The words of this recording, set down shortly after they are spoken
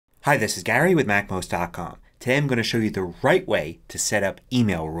Hi, this is Gary with MacMost.com. Today I'm going to show you the right way to set up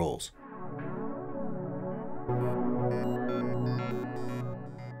email rules.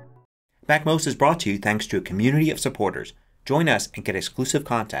 MacMost is brought to you thanks to a community of supporters. Join us and get exclusive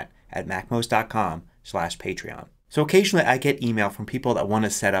content at MacMost.com/Patreon. So occasionally I get email from people that want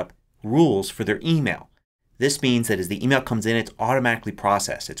to set up rules for their email. This means that as the email comes in, it's automatically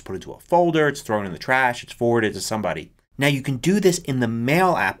processed. It's put into a folder, it's thrown in the trash, it's forwarded to somebody. Now you can do this in the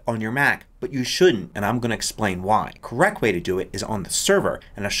Mail app on your Mac, but you shouldn't, and I'm going to explain why. The correct way to do it is on the server,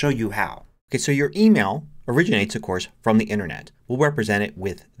 and I'll show you how. Okay, so your email originates, of course, from the internet. We'll represent it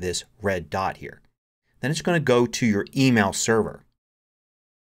with this red dot here. Then it's going to go to your email server.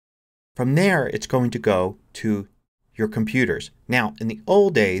 From there it's going to go to your computers. Now in the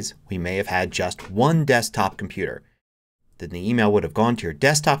old days we may have had just one desktop computer. Then the email would have gone to your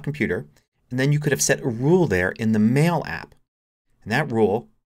desktop computer. And then you could have set a rule there in the Mail app. And that rule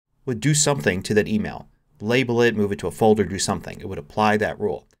would do something to that email. Label it, move it to a folder, do something. It would apply that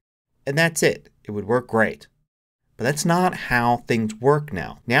rule. And that's it. It would work great. But that's not how things work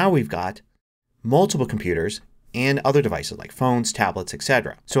now. Now we've got multiple computers and other devices like phones, tablets,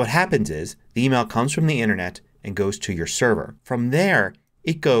 etc. So what happens is the email comes from the internet and goes to your server. From there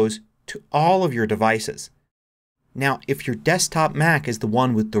it goes to all of your devices. Now if your desktop Mac is the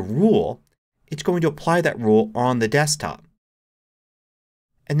one with the rule, it's going to apply that rule on the desktop.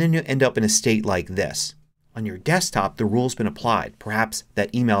 And then you end up in a state like this. On your desktop the rule's been applied. Perhaps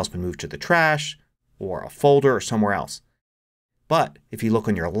that email has been moved to the trash or a folder or somewhere else. But if you look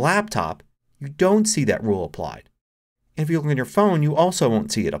on your laptop you don't see that rule applied. And if you look on your phone you also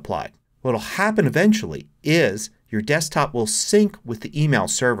won't see it applied. What will happen eventually is your desktop will sync with the email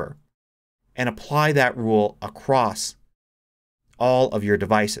server and apply that rule across all of your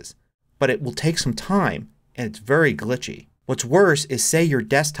devices. But it will take some time and it's very glitchy. What's worse is say your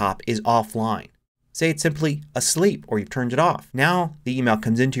desktop is offline. Say it's simply asleep or you've turned it off. Now the email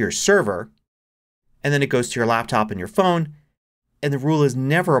comes into your server and then it goes to your laptop and your phone and the rule is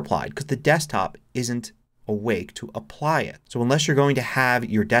never applied because the desktop isn't awake to apply it. So unless you're going to have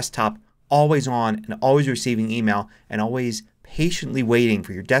your desktop always on and always receiving email and always patiently waiting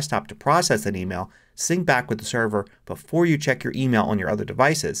for your desktop to process that email, sync back with the server before you check your email on your other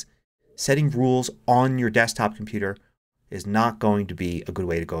devices, setting rules on your desktop computer is not going to be a good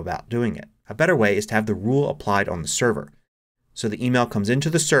way to go about doing it. A better way is to have the rule applied on the server. So the email comes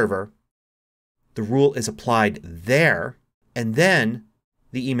into the server, the rule is applied there, and then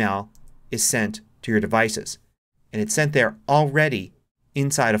the email is sent to your devices. And it's sent there already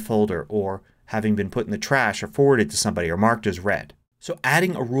inside a folder or having been put in the trash or forwarded to somebody or marked as read. So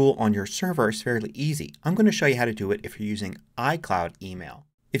adding a rule on your server is fairly easy. I'm going to show you how to do it if you're using iCloud email.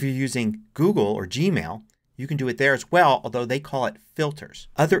 If you're using Google or Gmail you can do it there as well, although they call it filters.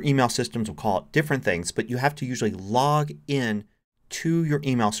 Other email systems will call it different things, but you have to usually log in to your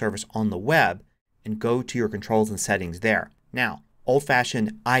email service on the web and go to your controls and settings there. Now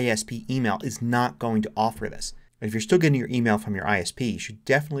old-fashioned ISP email is not going to offer this. If you're still getting your email from your ISP you should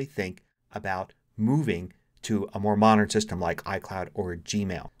definitely think about moving to a more modern system like iCloud or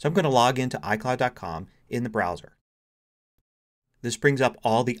Gmail. So I'm going to log into iCloud.com in the browser. This brings up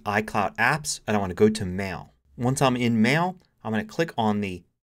all the iCloud apps and I want to go to Mail. Once I'm in Mail I'm going to click on the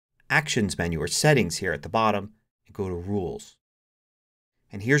Actions menu or Settings here at the bottom and go to Rules.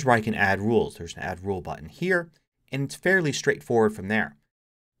 And here's where I can add rules. There's an Add Rule button here and it's fairly straightforward from there.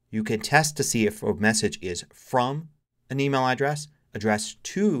 You can test to see if a message is from an email address, addressed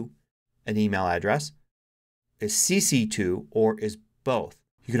to an email address, is CC to, or is both.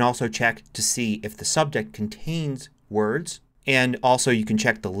 You can also check to see if the subject contains words. And also you can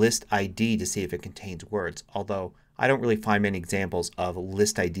check the list ID to see if it contains words, although I don't really find many examples of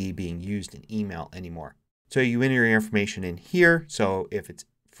list ID being used in email anymore. So you enter your information in here. So if it's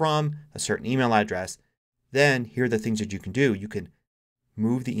from a certain email address, then here are the things that you can do. You can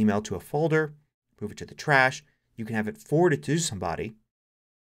move the email to a folder, move it to the trash. You can have it forwarded to somebody.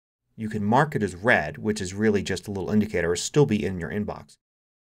 You can mark it as read, which is really just a little indicator. It'll still be in your inbox.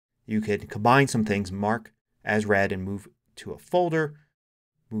 You can combine some things, mark as read and move to a folder,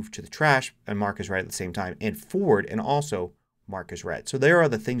 move to the trash and mark as read at the same time, and forward and also mark as read. So there are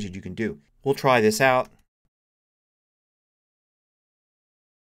the things that you can do. We'll try this out.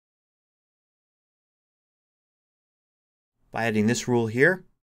 By adding this rule here,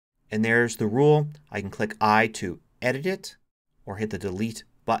 and there's the rule. I can click I to edit it or hit the delete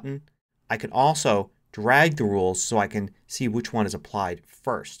button. I can also drag the rules so I can see which one is applied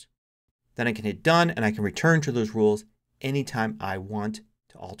first. Then I can hit done and I can return to those rules anytime I want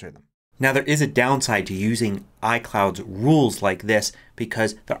to alter them. Now there is a downside to using iCloud's rules like this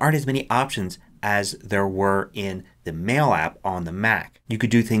because there aren't as many options as there were in the Mail app on the Mac. You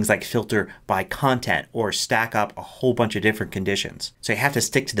could do things like filter by content or stack up a whole bunch of different conditions. So you have to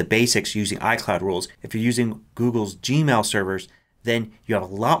stick to the basics using iCloud rules. If you're using Google's Gmail servers, then you have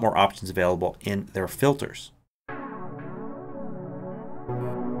a lot more options available in their filters.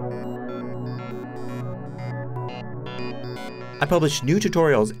 I publish new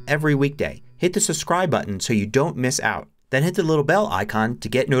tutorials every weekday. Hit the subscribe button so you don't miss out. Then hit the little bell icon to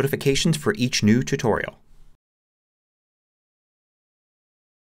get notifications for each new tutorial.